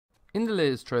In the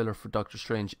latest trailer for Doctor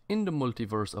Strange in the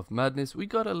Multiverse of Madness, we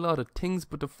got a lot of things,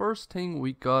 but the first thing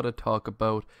we gotta talk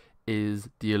about is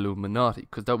the Illuminati,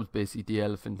 because that was basically the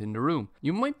elephant in the room.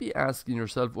 You might be asking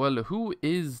yourself, well, who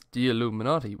is the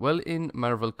Illuminati? Well, in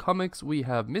Marvel Comics, we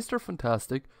have Mr.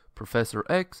 Fantastic, Professor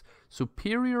X,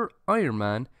 Superior Iron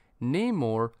Man,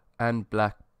 Namor, and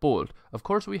Black Bolt. Of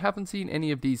course, we haven't seen any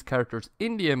of these characters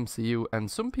in the MCU, and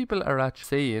some people are actually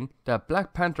saying that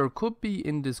Black Panther could be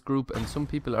in this group, and some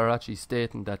people are actually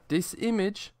stating that this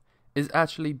image is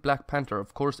actually Black Panther.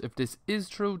 Of course, if this is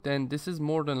true, then this is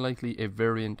more than likely a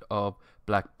variant of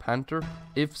Black Panther.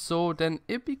 If so, then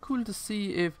it'd be cool to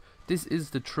see if this is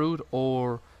the truth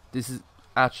or this is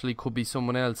actually could be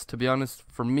someone else. To be honest,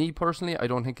 for me personally, I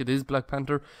don't think it is Black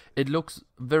Panther. It looks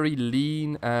very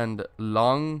lean and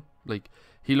long, like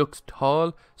he looks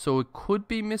tall, so it could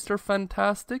be Mr.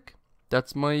 Fantastic.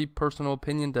 That's my personal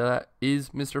opinion, that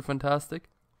is Mr. Fantastic.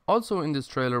 Also in this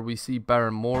trailer we see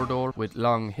Baron Mordo with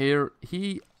long hair.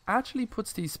 He actually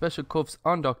puts these special cuffs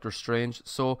on Doctor Strange,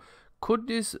 so could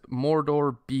this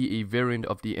Mordor be a variant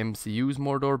of the MCU's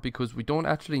Mordor, because we don't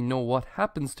actually know what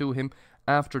happens to him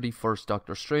after the first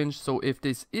Doctor Strange. So if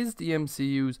this is the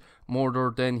MCU's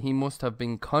Mordor, then he must have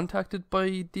been contacted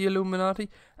by the Illuminati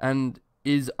and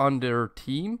is on their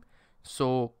team.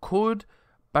 So could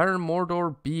Baron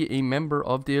Mordor be a member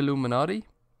of the Illuminati?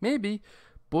 Maybe,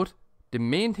 but the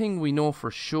main thing we know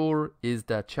for sure is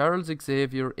that Charles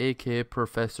Xavier, aka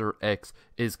Professor X,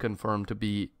 is confirmed to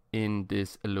be in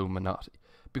this Illuminati.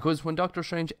 Because when Doctor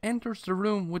Strange enters the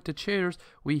room with the chairs,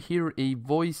 we hear a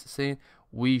voice saying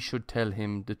we should tell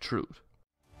him the truth.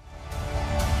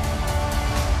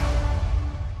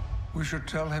 We should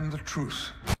tell him the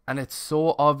truth. And it's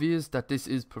so obvious that this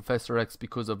is Professor X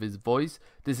because of his voice.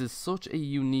 This is such a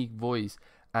unique voice,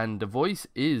 and the voice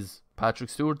is Patrick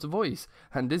Stewart's voice.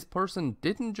 And this person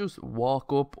didn't just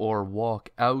walk up or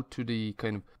walk out to the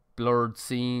kind of blurred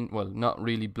scene, well, not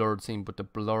really blurred scene, but the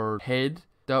blurred head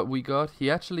that we got. He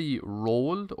actually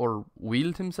rolled or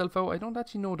wheeled himself out. I don't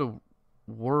actually know the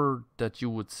word that you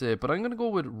would say, but I'm going to go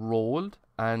with rolled,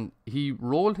 and he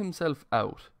rolled himself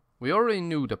out. We already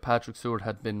knew that Patrick Stewart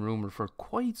had been rumoured for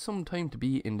quite some time to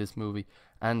be in this movie,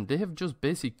 and they have just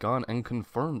basically gone and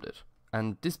confirmed it.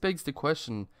 And this begs the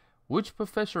question, which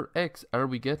Professor X are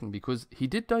we getting? Because he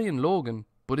did die in Logan,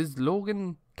 but is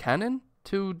Logan canon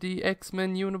to the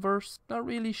X-Men universe? Not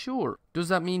really sure. Does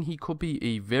that mean he could be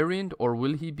a variant, or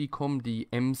will he become the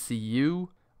MCU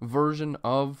version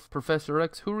of Professor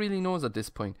X? Who really knows at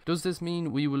this point? Does this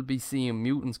mean we will be seeing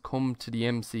mutants come to the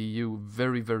MCU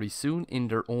very, very soon in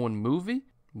their own movie?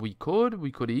 We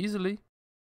could easily.